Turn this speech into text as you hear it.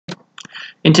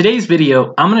In today's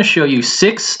video, I'm going to show you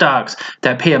 6 stocks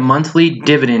that pay a monthly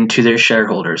dividend to their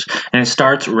shareholders, and it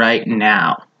starts right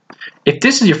now. If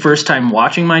this is your first time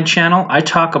watching my channel, I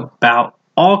talk about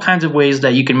all kinds of ways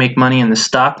that you can make money in the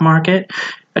stock market.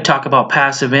 I talk about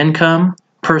passive income,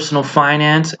 personal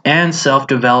finance, and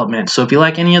self-development. So if you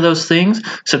like any of those things,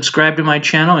 subscribe to my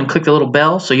channel and click the little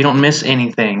bell so you don't miss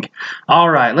anything.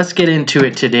 Alright, let's get into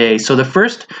it today. So the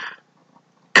first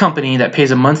company that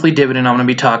pays a monthly dividend I'm going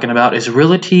to be talking about is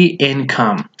Realty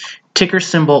Income, ticker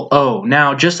symbol O.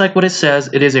 Now, just like what it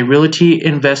says, it is a real estate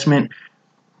investment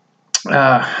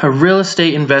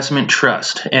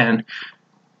trust, and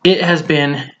it has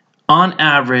been on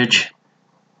average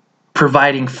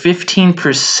providing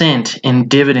 15% in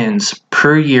dividends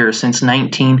per year since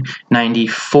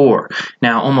 1994.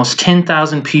 Now, almost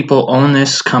 10,000 people own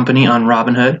this company on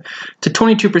Robinhood. It's a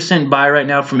 22% buy right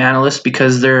now from analysts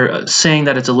because they're saying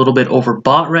that it's a little bit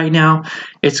overbought right now.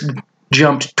 It's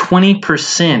jumped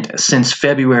 20% since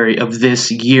February of this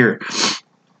year,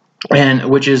 and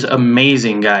which is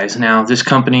amazing, guys. Now, this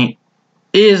company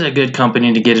is a good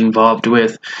company to get involved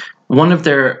with. One of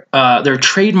their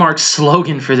trademark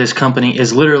slogan for this company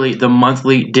is literally the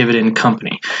monthly dividend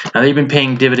company. Now, they've been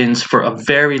paying dividends for a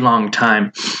very long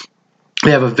time.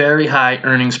 They have a very high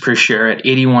earnings per share at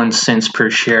 81 cents per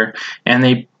share, and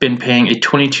they've been paying a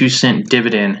 22-cent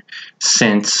dividend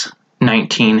since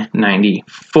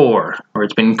 1994, or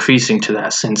it's been increasing to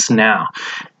that since now.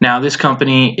 Now, this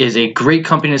company is a great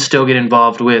company to still get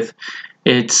involved with.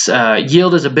 Its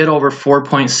yield is a bit over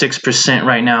 4.6%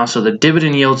 right now, so the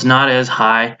dividend yield's not as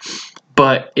high,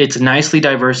 but it's nicely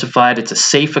diversified. It's a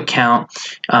safe account.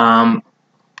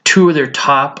 Two of their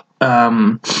top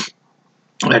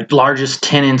largest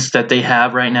tenants that they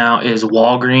have right now is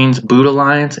Walgreens, Boot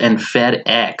Alliance, and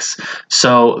FedEx.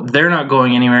 So they're not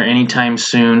going anywhere anytime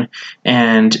soon,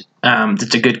 and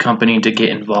it's a good company to get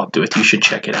involved with. You should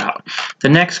check it out. The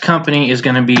next company is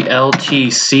going to be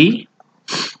LTC.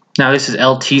 Now, this is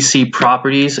LTC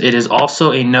Properties. It is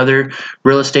also another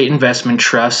real estate investment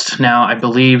trust. Now, I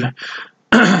believe,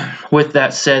 with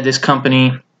that said, this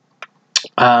company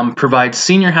provides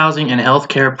senior housing and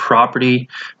healthcare properties.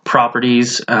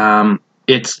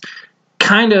 It's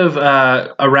kind of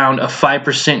around a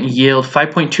 5% yield,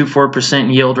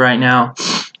 5.24% yield right now.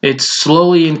 It's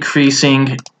slowly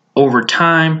increasing over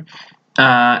time.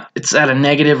 It's at a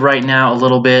negative right now a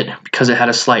little bit because it had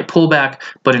a slight pullback,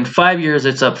 but in 5 years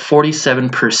it's up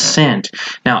 47%.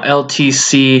 Now,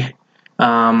 LTC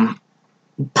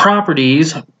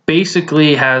Properties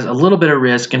basically has a little bit of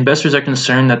risk. Investors are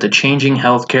concerned that the changing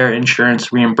healthcare insurance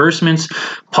reimbursements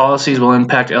policies will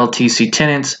impact LTC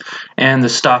tenants, and the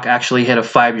stock actually hit a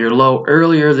 5-year low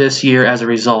earlier this year as a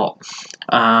result.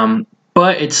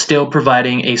 But it's still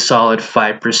providing a solid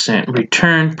 5%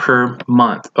 return per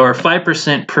month, or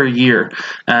 5% per year,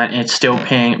 and it's still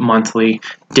paying monthly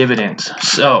dividends.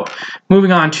 So,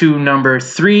 moving on to number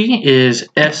 3 is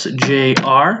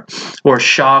SJR, or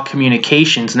Shaw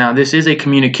Communications. Now, this is a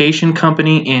communication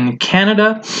company in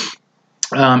Canada.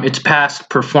 Its past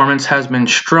performance has been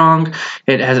strong.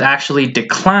 It has actually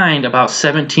declined about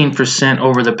 17%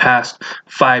 over the past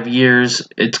 5 years.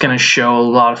 It's going to show a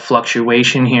lot of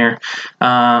fluctuation here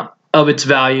of its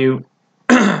value.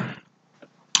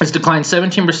 It's declined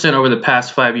 17% over the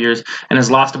past 5 years and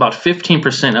has lost about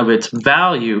 15% of its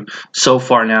value so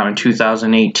far now in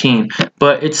 2018.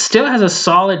 But it still has a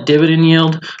solid dividend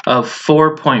yield of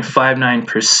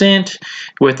 4.59%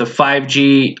 with a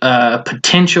 5G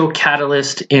potential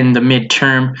catalyst in the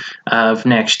midterm of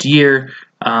next year.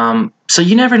 So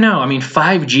you never know. I mean,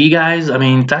 5G, guys, I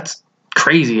mean, that's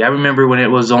crazy. I remember when it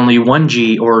was only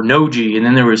 1G or no G, and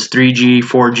then there was 3G,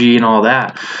 4G, and all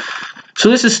that. So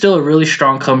this is still a really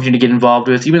strong company to get involved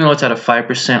with, even though it's at a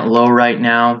 5% low right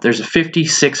now. There's a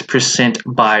 56%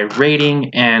 buy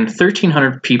rating, and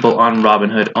 1,300 people on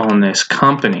Robinhood own this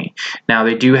company. Now,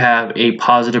 they do have a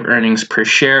positive earnings per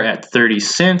share at 30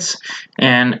 cents,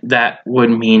 and that would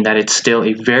mean that it's still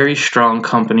a very strong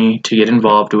company to get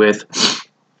involved with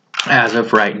as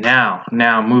of right now.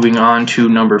 Now, moving on to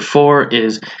number 4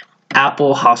 is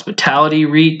Apple Hospitality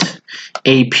REIT,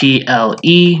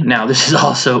 APLE. Now, this is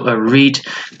also a REIT,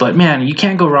 but man, you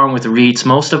can't go wrong with REITs.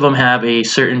 Most of them have a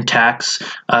certain tax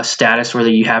status where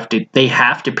they have to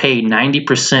pay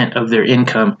 90% of their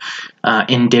income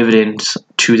in dividends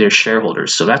to their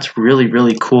shareholders. So that's really,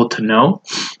 really cool to know.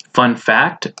 Fun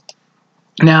fact.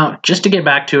 Now, just to get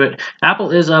back to it,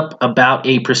 Apple is up about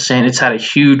 8%. It's had a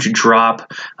huge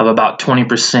drop of about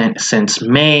 20% since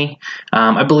May.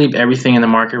 I believe everything in the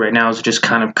market right now is just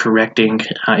kind of correcting.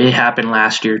 It happened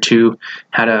last year too,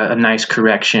 had a nice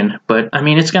correction. But, I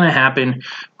mean, it's going to happen.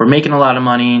 We're making a lot of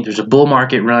money. There's a bull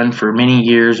market run for many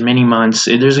years, many months.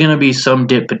 There's going to be some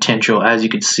dip potential, as you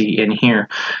can see in here.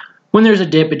 When there's a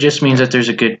dip, it just means that there's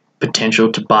a good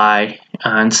potential to buy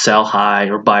and sell high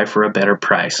or buy for a better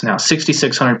price. Now,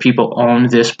 6,600 people own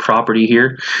this property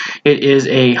here. It is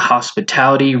a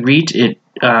hospitality REIT. It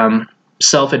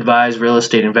self-advised real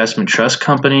estate investment trust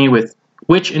company with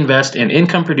which invest in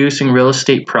income-producing real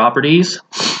estate properties.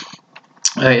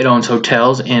 It owns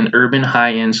hotels in urban,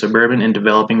 high-end, suburban, and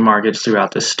developing markets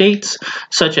throughout the states,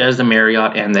 such as the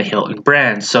Marriott and the Hilton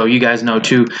brands. So you guys know,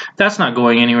 too, that's not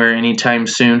going anywhere anytime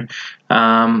soon.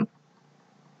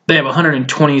 They have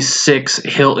 126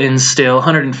 Hiltons still,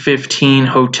 115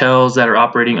 hotels that are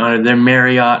operating under their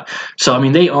Marriott. So, I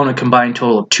mean, they own a combined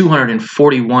total of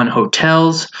 241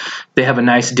 hotels. They have a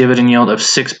nice dividend yield of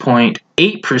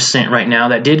 6.8% right now.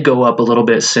 That did go up a little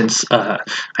bit since, I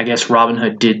guess,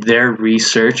 Robinhood did their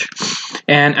research.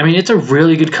 And, I mean, it's a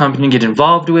really good company to get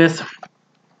involved with.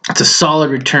 It's a solid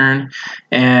return.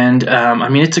 And, I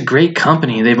mean, it's a great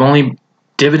company. They've only...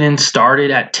 Dividends started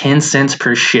at 10 cents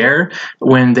per share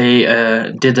when they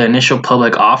did the initial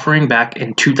public offering back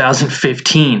in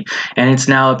 2015, and it's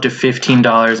now up to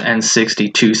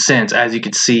 $15.62. As you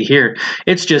can see here,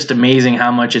 it's just amazing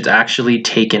how much it's actually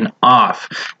taken off.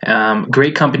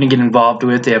 Great company to get involved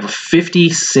with. They have a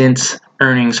 50 cents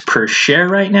earnings per share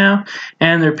right now,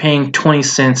 and they're paying 20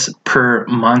 cents per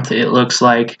month, it looks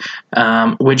like,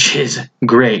 which is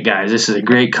great, guys. This is a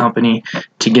great company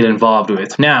to get involved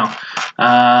with. Now,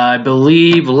 I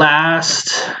believe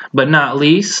last but not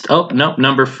least, oh, nope,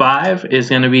 number 5 is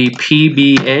going to be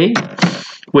PBA,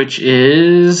 which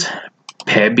is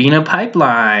Pembina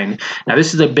Pipeline. Now,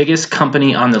 this is the biggest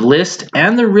company on the list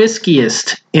and the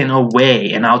riskiest in a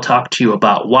way, and I'll talk to you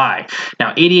about why.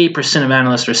 Now, 88% of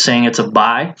analysts are saying it's a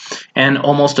buy, and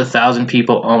almost 1,000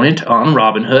 people own it on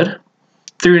Robinhood.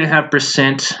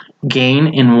 3.5% gain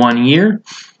in 1 year,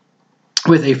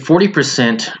 with a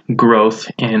 40% growth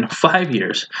in 5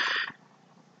 years.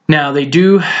 Now, they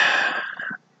do...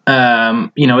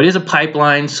 it is a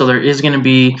pipeline, so there is going to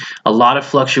be a lot of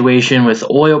fluctuation with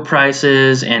oil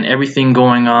prices and everything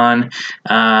going on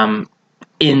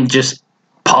in just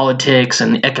politics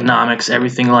and economics,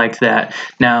 everything like that.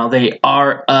 Now, they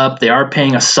are up. They are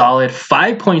paying a solid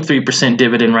 5.3%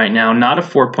 dividend right now, not a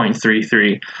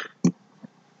 4.33%.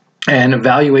 And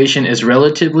valuation is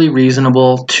relatively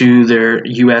reasonable to their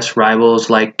U.S. rivals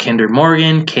like Kinder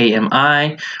Morgan,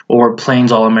 KMI, or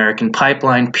Plains All American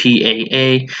Pipeline,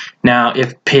 PAA. Now,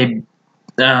 if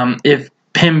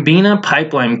Pembina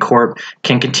Pipeline Corp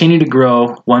can continue to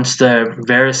grow once the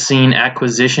Veracene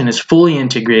acquisition is fully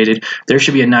integrated, there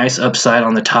should be a nice upside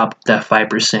on the top of that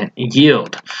 5%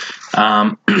 yield.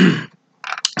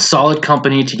 Solid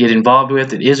company to get involved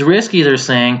with. It is risky, they're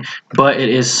saying, but it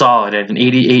is solid at an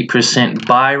 88%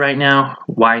 buy right now.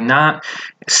 Why not?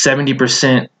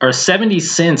 70% or 70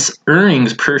 cents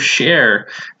earnings per share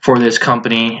for this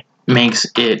company makes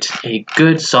it a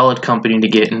good, solid company to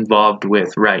get involved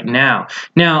with right now.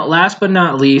 Now, last but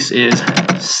not least is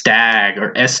STAG,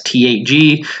 or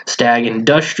STAG, STAG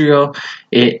Industrial.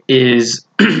 It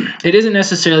isn't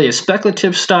necessarily a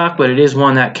speculative stock, but it is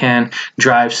one that can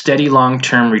drive steady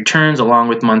long-term returns along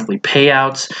with monthly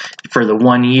payouts. For the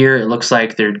 1 year, it looks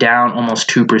like they're down almost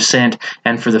 2%,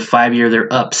 and for the 5 year,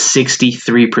 they're up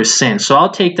 63%. So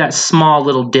I'll take that small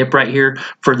little dip right here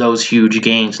for those huge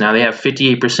gains. Now, they have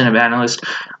 58% of analysts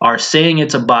are saying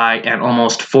it's a buy, and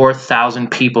almost 4,000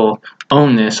 people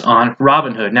own this on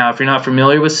Robinhood. Now, if you're not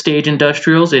familiar with Stage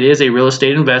Industrials, it is a real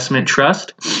estate investment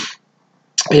trust.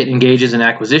 It engages in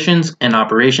acquisitions and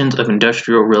operations of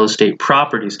industrial real estate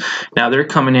properties. Now, they're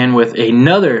coming in with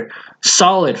another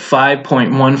solid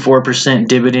 5.14%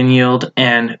 dividend yield,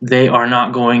 and they are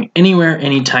not going anywhere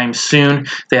anytime soon.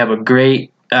 They have a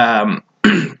great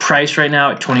price right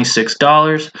now at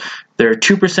 $26. They're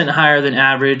 2% higher than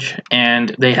average,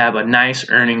 and they have a nice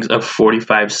earnings of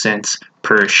 45 cents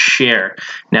per share.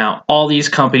 Now, all these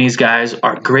companies, guys,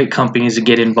 are great companies to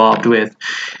get involved with.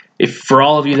 If for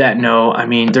all of you that know, I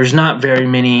mean, there's not very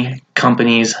many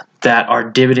companies that are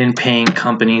dividend-paying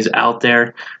companies out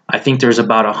there. I think there's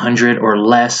about 100 or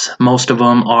less. Most of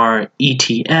them are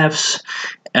ETFs,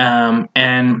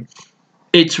 and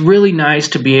it's really nice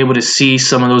to be able to see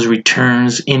some of those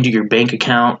returns into your bank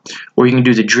account, or you can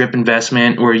do the drip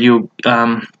investment, where you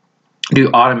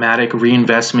do automatic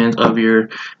reinvestment of your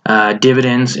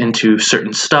dividends into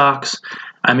certain stocks.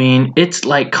 I mean, it's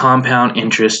like compound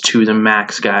interest to the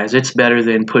max, guys. It's better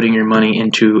than putting your money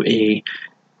into a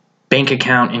bank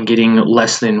account and getting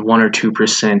less than 1 or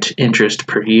 2% interest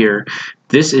per year.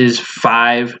 This is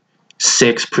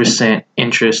 5-6%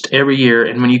 interest every year,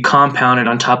 and when you compound it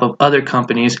on top of other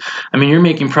companies, I mean, you're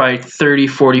making probably 30,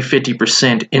 40,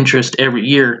 50% interest every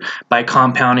year by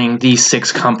compounding these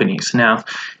 6 companies. Now,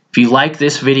 if you like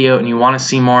this video and you want to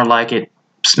see more like it,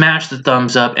 smash the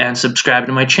thumbs up and subscribe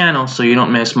to my channel so you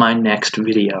don't miss my next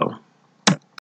video.